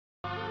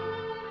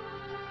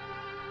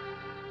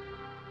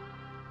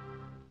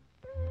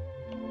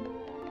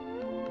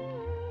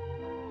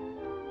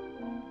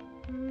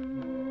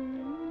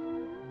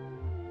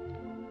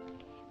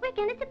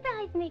we're gonna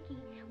surprise Mickey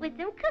with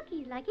some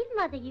cookies like his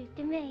mother used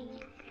to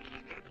make.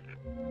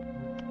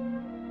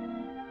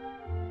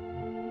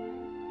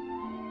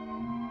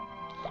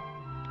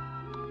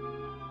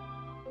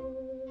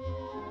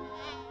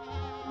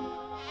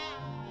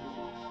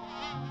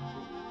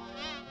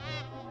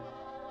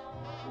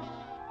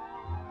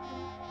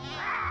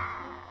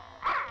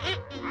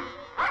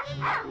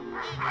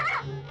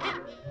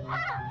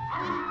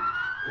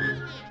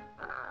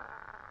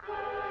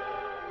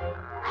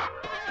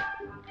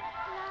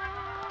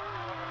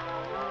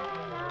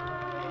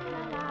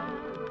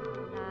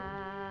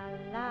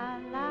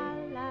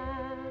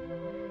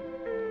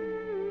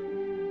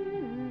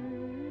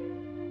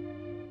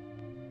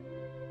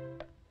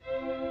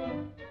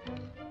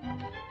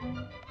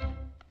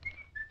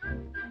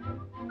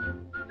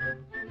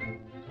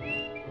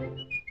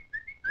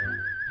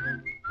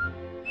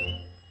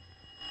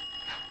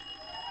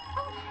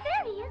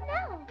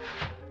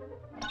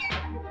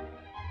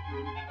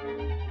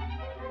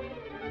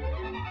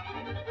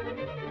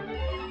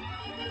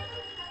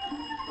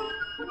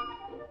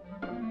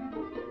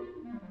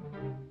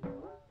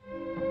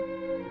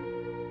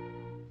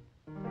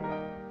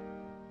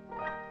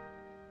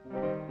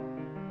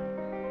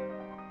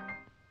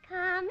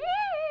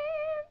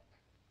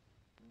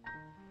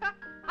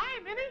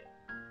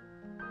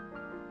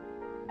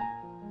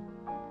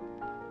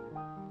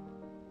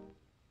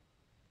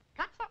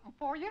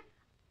 For you.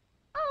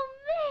 Oh,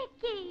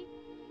 Mickey!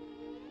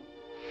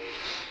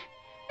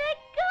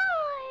 They're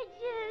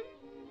gorgeous!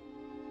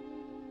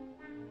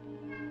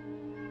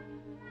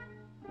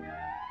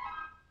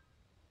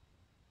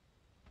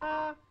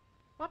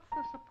 What's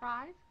the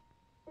surprise?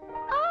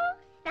 Oh,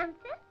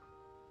 something.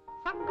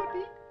 Something good to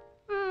eat?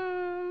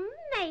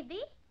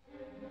 Maybe.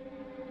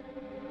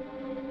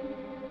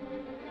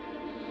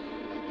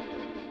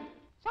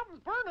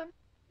 Something's burning.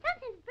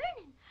 Something's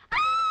burning. Oh,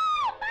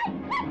 my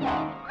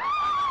goodness!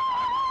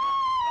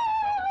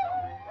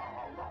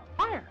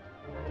 Fire!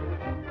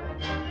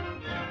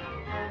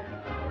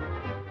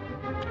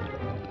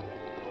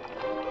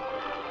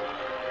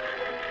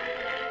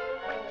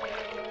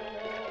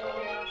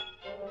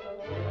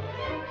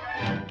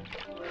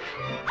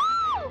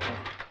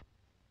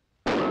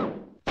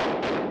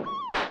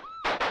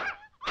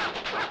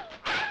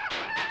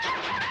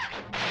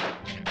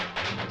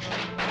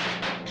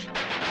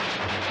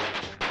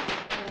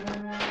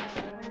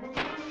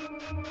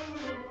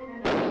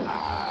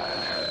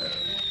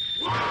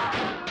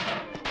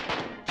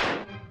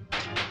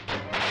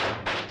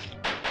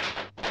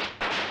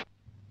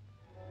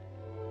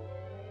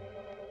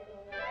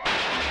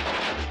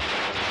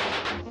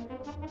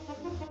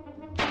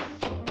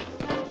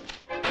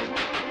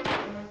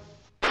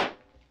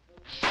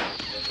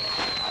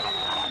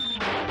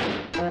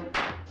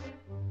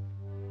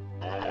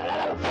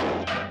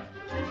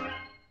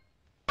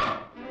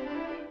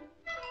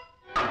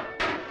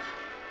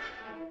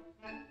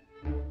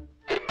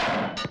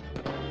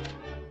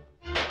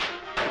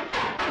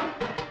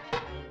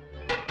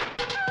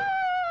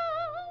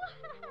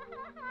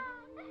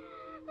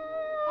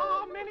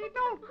 Minnie,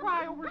 don't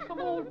cry over some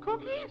old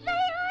cookies. They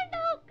are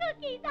no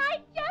cookies.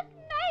 I just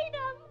made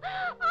them.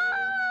 Oh!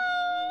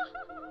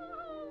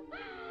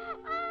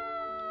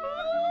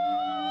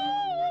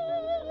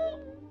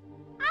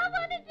 I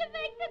wanted to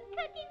make the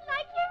cookies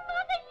like your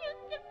mother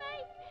used to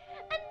make,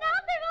 and now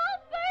they're all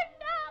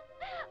burned up.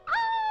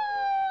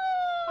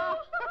 Oh!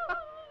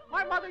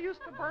 My mother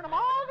used to burn them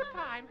all the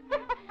time.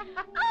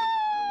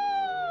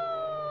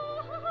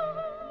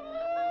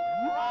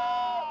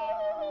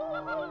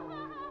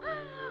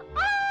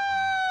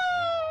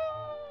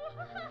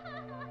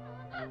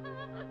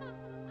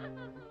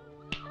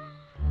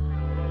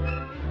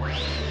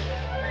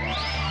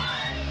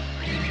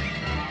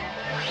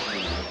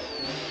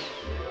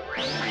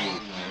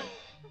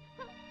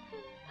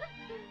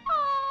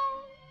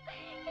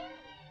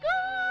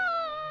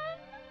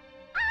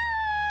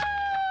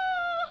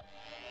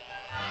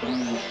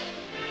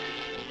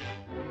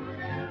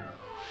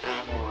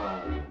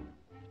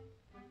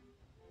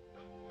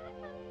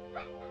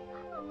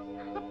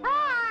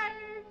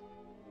 Surprise!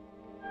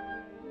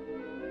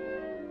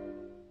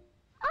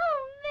 Oh,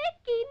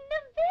 Mickey,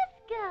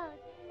 Nabisco,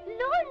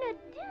 Lorna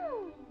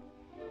Doone,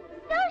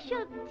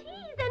 social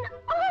teas and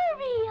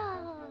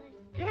Oreos.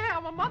 Yeah,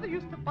 my mother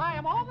used to buy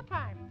them all the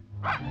time.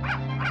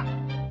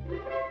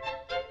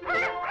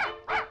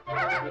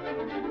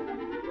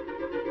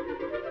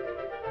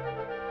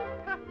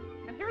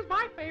 And here's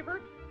my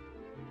favorite.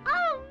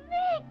 Oh,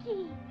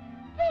 Mickey,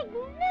 Big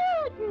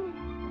Newton.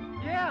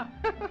 Yeah.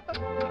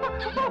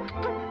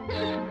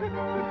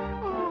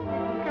 Oh,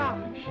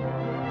 gosh.